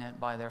pregnant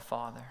by their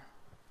father.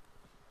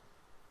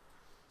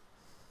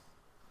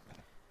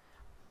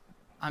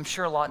 I'm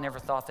sure Lot never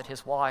thought that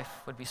his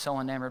wife would be so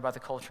enamored by the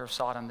culture of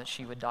Sodom that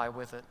she would die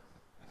with it.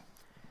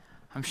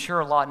 I'm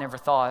sure Lot never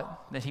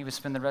thought that he would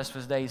spend the rest of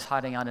his days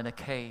hiding out in a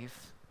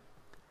cave.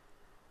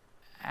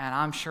 And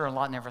I'm sure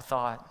Lot never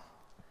thought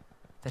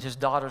that his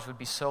daughters would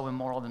be so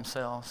immoral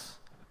themselves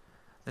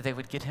that they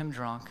would get him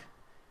drunk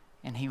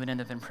and he would end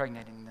up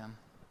impregnating them.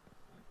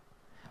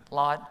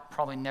 Lot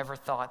probably never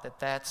thought that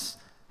that's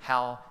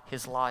how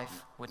his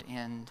life would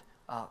end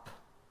up.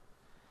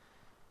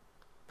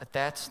 But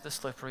that's the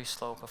slippery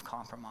slope of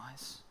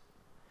compromise.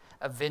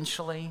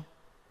 Eventually,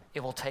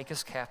 it will take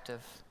us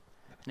captive,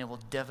 and it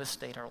will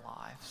devastate our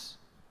lives.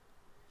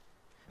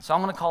 So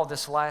I'm going to call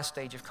this last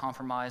stage of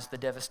compromise the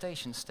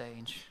devastation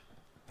stage.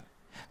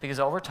 Because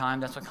over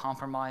time, that's what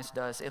compromise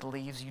does. It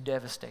leaves you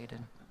devastated.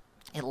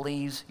 It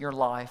leaves your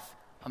life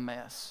a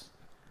mess.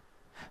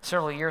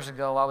 Several years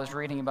ago, I was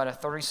reading about a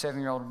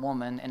 37-year-old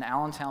woman in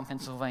Allentown,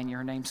 Pennsylvania.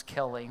 Her name's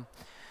Kelly,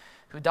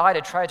 who died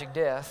a tragic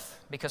death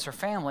because her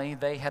family,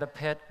 they had a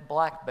pet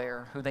black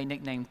bear, who they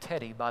nicknamed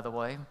Teddy, by the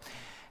way.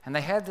 And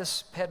they had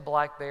this pet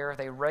black bear.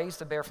 They raised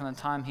the bear from the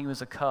time he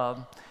was a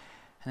cub.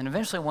 And then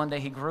eventually one day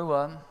he grew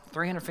up,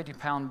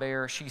 350-pound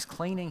bear. She's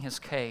cleaning his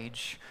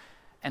cage,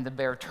 and the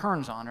bear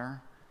turns on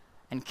her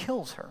and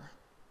kills her.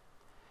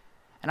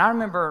 And I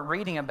remember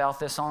reading about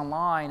this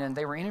online, and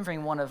they were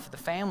interviewing one of the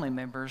family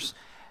members,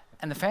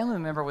 and the family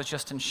member was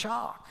just in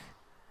shock.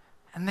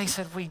 And they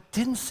said, "We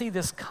didn't see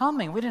this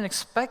coming. We didn't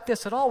expect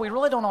this at all. We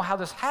really don't know how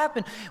this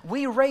happened.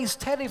 We raised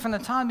Teddy from the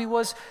time he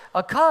was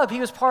a cub. He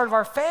was part of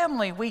our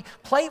family. We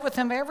played with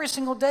him every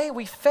single day.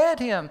 We fed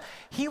him.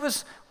 He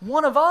was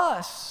one of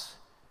us.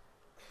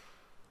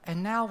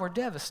 And now we're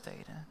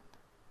devastated."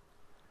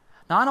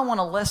 Now, I don't want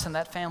to lessen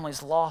that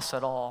family's loss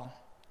at all,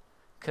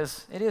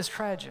 because it is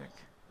tragic.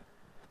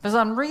 As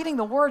I'm reading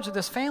the words of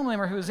this family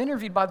member who was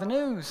interviewed by the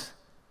news,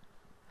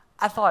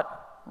 I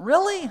thought,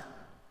 really?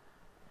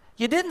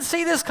 You didn't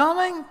see this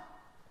coming?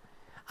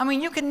 I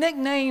mean, you can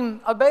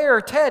nickname a bear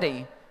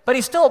Teddy, but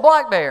he's still a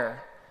black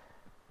bear.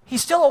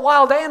 He's still a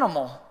wild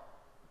animal.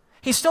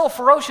 He's still a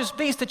ferocious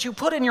beast that you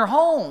put in your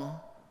home.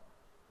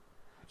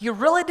 You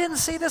really didn't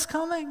see this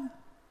coming?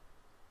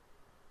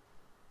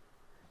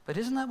 But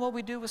isn't that what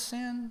we do with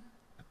sin?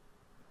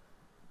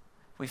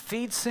 We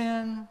feed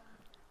sin,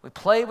 we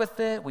play with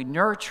it, we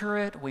nurture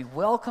it, we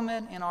welcome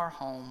it in our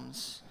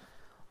homes,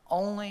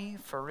 only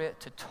for it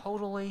to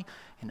totally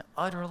and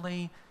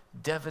utterly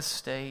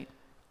devastate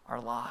our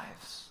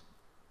lives.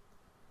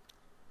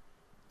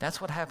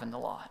 That's what happened to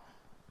Lot.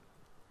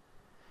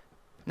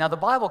 Now, the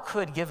Bible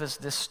could give us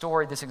this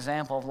story, this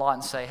example of Lot,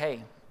 and say,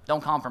 hey,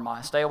 don't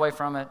compromise. Stay away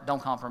from it.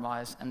 Don't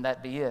compromise. And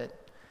that be it.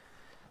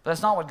 But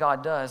that's not what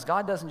God does.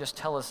 God doesn't just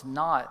tell us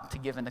not to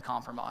give in to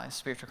compromise,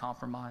 spiritual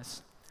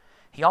compromise.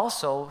 He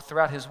also,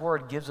 throughout His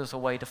Word, gives us a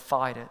way to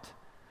fight it.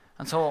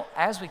 And so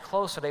as we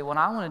close today, what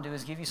I want to do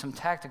is give you some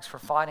tactics for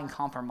fighting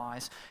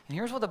compromise. And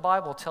here's what the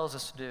Bible tells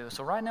us to do.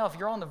 So right now, if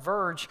you're on the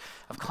verge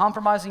of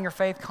compromising your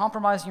faith,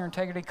 compromising your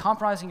integrity,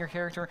 compromising your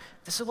character,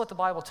 this is what the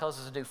Bible tells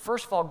us to do.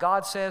 First of all,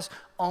 God says,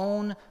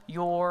 own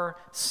your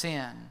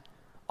sin.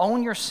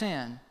 Own your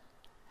sin.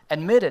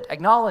 Admit it,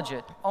 acknowledge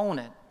it, own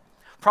it.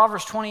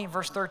 Proverbs 20,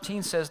 verse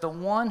 13 says, the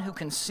one who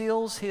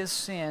conceals his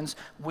sins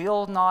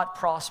will not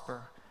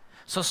prosper.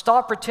 So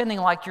stop pretending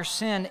like your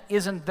sin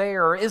isn't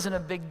there or isn't a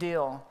big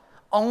deal.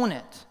 Own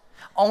it.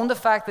 Own the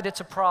fact that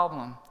it's a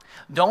problem.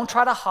 Don't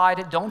try to hide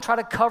it. Don't try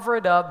to cover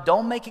it up.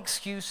 Don't make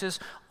excuses.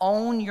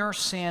 Own your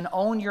sin.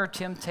 Own your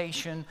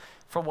temptation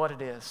for what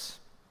it is.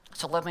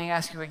 So let me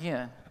ask you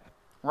again.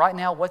 Right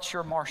now, what's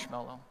your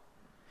marshmallow?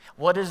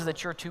 What is it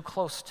that you're too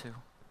close to?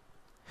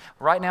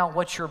 Right now,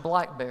 what's your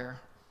black bear?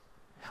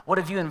 What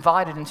have you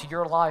invited into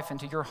your life,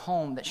 into your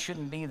home that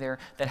shouldn't be there,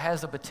 that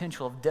has the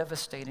potential of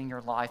devastating your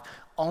life?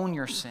 Own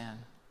your sin.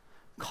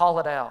 Call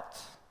it out.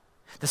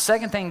 The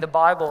second thing the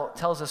Bible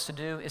tells us to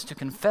do is to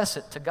confess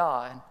it to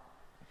God.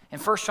 In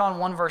 1 John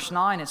 1 verse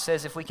 9, it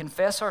says, if we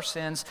confess our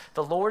sins,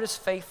 the Lord is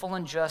faithful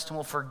and just and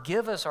will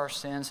forgive us our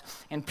sins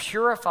and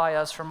purify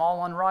us from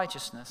all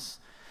unrighteousness.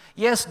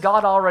 Yes,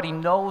 God already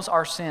knows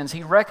our sins.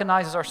 He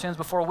recognizes our sins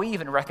before we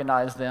even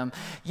recognize them.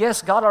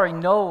 Yes, God already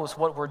knows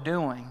what we're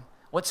doing,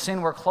 what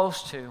sin we're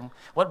close to,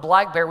 what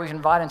black bear we've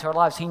invited into our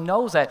lives. He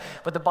knows that.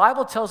 But the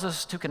Bible tells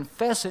us to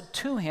confess it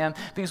to Him,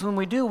 because when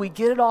we do, we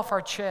get it off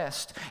our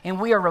chest. And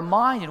we are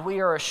reminded,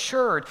 we are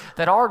assured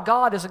that our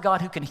God is a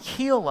God who can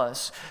heal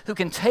us, who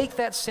can take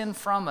that sin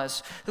from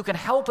us, who can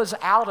help us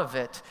out of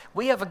it.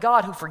 We have a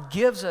God who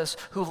forgives us,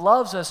 who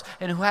loves us,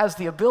 and who has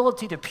the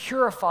ability to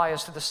purify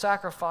us through the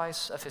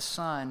sacrifice of His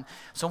Son.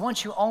 So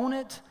once you own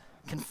it,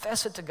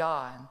 confess it to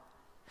God.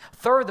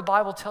 Third, the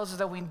Bible tells us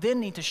that we then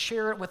need to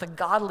share it with a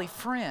godly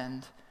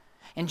friend.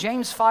 In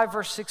James 5,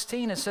 verse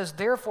 16, it says,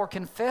 therefore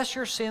confess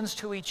your sins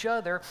to each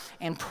other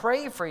and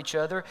pray for each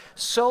other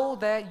so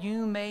that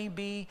you may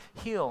be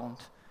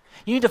healed.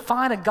 You need to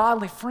find a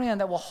godly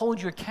friend that will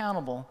hold you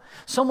accountable,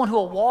 someone who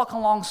will walk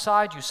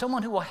alongside you,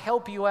 someone who will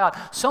help you out,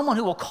 someone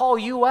who will call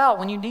you out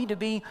when you need to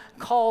be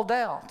called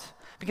out.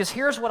 Because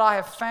here's what I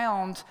have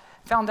found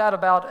out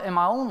about in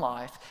my own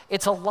life.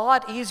 It's a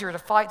lot easier to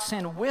fight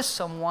sin with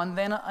someone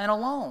than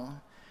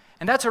alone.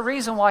 And that's a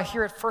reason why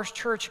here at First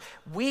Church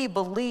we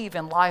believe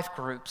in life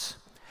groups.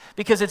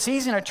 Because it's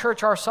easy in a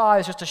church our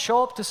size just to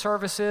show up to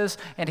services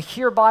and to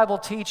hear Bible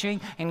teaching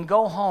and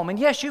go home. And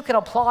yes, you can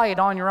apply it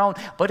on your own,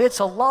 but it's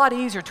a lot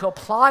easier to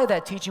apply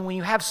that teaching when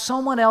you have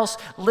someone else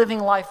living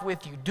life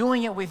with you,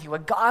 doing it with you, a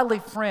godly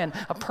friend,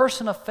 a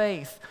person of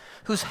faith,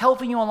 who's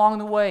helping you along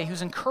the way,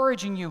 who's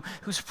encouraging you,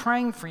 who's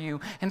praying for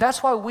you. And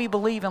that's why we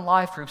believe in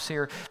life groups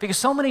here. Because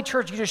so many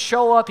churches, you just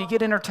show up, you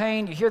get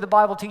entertained, you hear the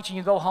Bible teaching,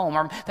 you go home.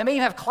 Or they may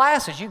even have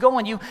classes. You go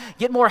and you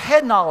get more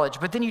head knowledge,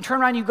 but then you turn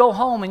around, you go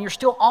home, and you're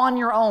still on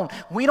your own.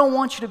 We don't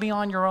want you to be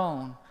on your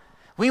own.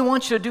 We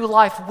want you to do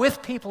life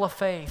with people of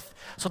faith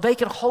so they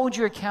can hold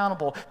you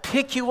accountable,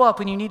 pick you up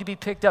when you need to be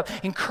picked up,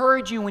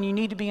 encourage you when you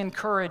need to be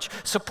encouraged,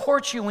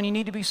 support you when you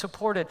need to be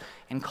supported,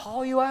 and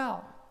call you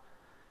out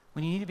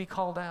when you need to be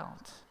called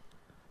out.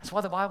 That's why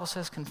the Bible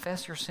says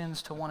confess your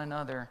sins to one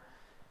another.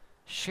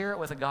 Share it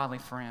with a godly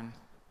friend.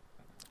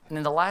 And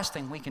then the last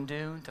thing we can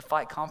do to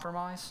fight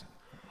compromise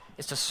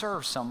is to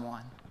serve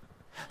someone.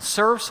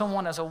 Serve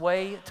someone as a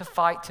way to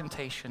fight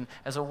temptation,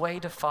 as a way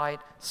to fight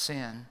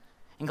sin.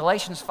 In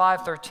Galatians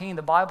 5:13,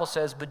 the Bible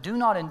says, but do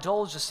not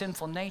indulge the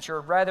sinful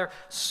nature, rather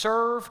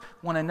serve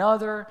one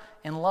another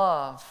in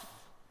love.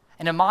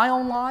 And in my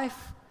own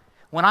life,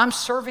 when I'm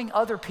serving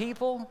other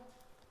people,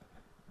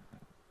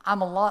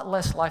 I'm a lot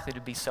less likely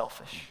to be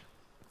selfish.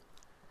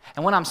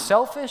 And when I'm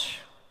selfish,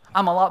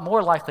 I'm a lot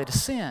more likely to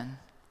sin.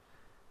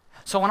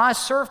 So when I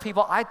serve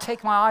people, I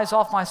take my eyes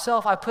off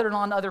myself, I put it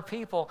on other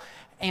people,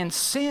 and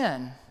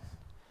sin,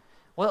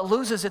 well, it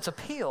loses its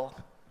appeal.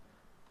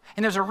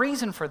 And there's a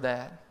reason for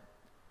that.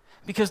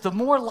 Because the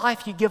more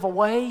life you give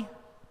away,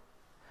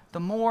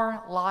 the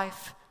more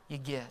life you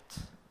get.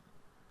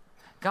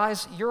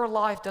 Guys, your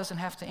life doesn't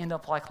have to end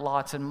up like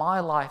Lot's, and my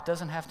life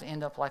doesn't have to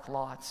end up like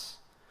Lot's.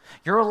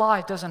 Your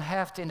life doesn't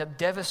have to end up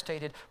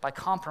devastated by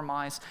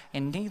compromise,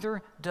 and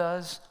neither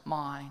does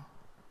mine.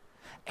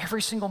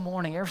 Every single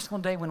morning, every single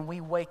day when we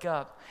wake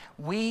up,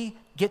 we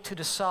get to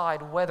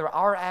decide whether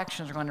our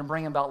actions are going to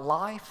bring about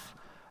life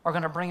or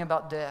going to bring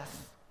about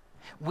death.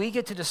 We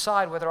get to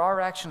decide whether our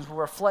actions will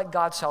reflect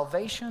God's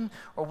salvation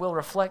or will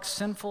reflect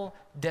sinful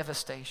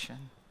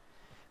devastation.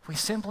 We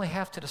simply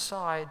have to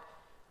decide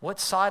what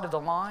side of the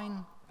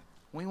line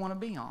we want to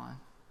be on.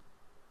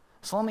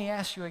 So let me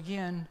ask you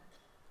again,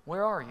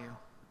 where are you?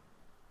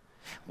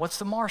 What's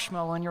the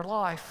marshmallow in your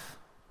life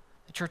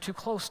that you're too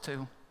close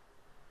to?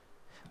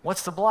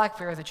 What's the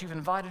blackberry that you've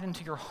invited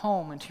into your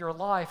home, into your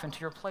life,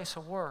 into your place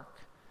of work?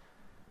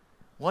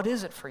 What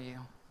is it for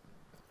you?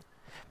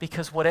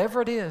 Because whatever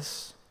it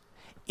is,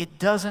 it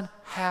doesn't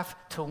have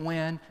to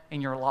win in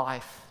your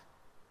life.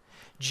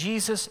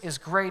 Jesus is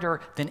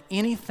greater than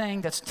anything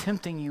that's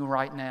tempting you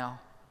right now.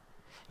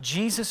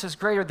 Jesus is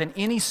greater than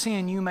any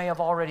sin you may have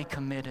already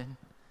committed.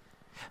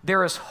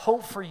 There is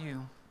hope for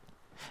you.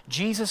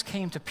 Jesus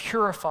came to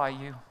purify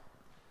you.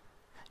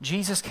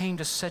 Jesus came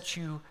to set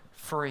you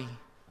free.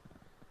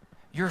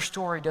 Your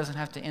story doesn't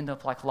have to end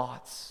up like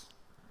Lot's.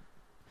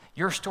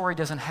 Your story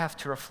doesn't have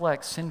to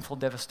reflect sinful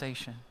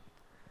devastation.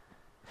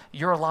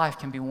 Your life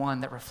can be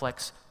one that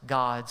reflects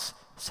God's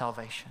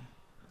salvation.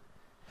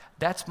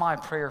 That's my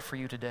prayer for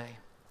you today.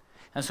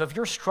 And so if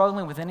you're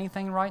struggling with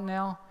anything right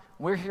now,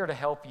 we're here to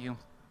help you.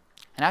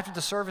 And after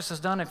the service is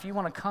done, if you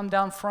want to come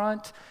down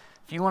front,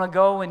 if you want to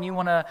go and you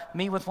want to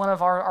meet with one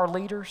of our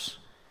leaders,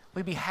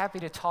 we'd be happy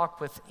to talk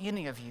with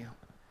any of you,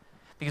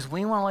 because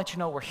we want to let you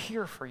know we're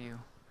here for you.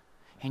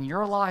 And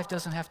your life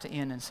doesn't have to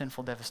end in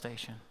sinful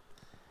devastation.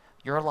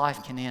 Your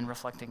life can end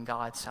reflecting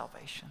God's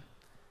salvation.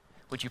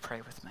 Would you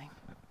pray with me?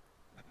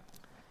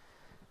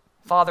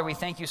 Father, we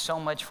thank you so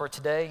much for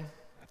today,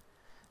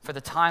 for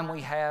the time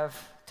we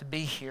have to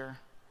be here.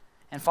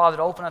 And Father,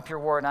 to open up your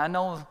word. And I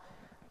know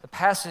the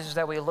passages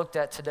that we looked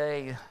at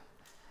today,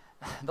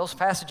 those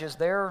passages,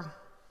 they're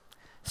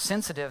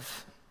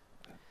sensitive.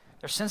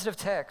 They're sensitive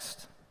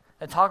texts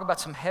that talk about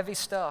some heavy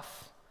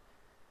stuff.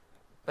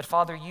 But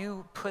Father,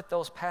 you put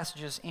those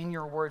passages in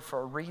your word for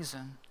a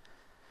reason,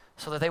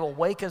 so that they will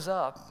wake us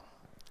up,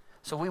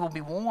 so we will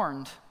be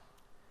warned,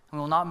 and we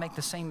will not make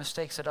the same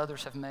mistakes that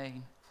others have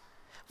made.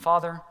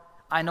 Father,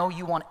 I know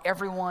you want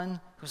everyone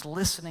who's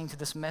listening to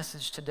this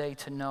message today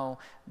to know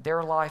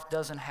their life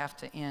doesn't have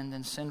to end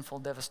in sinful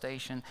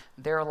devastation.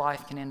 Their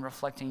life can end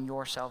reflecting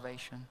your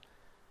salvation.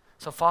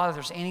 So Father, if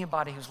there's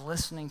anybody who's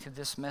listening to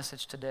this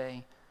message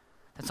today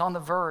that's on the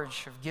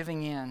verge of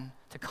giving in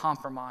to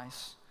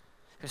compromise,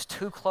 who's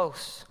too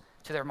close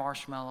to their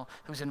marshmallow,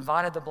 who's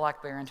invited the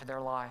blackberry into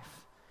their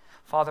life,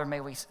 Father,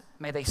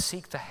 may they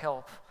seek the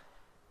help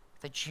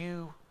that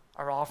you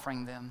are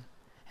offering them.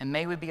 And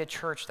may we be a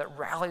church that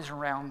rallies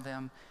around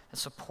them, that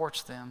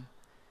supports them,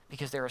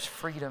 because there is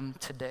freedom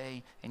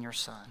today in your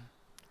Son.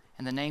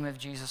 In the name of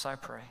Jesus I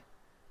pray.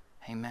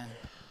 Amen.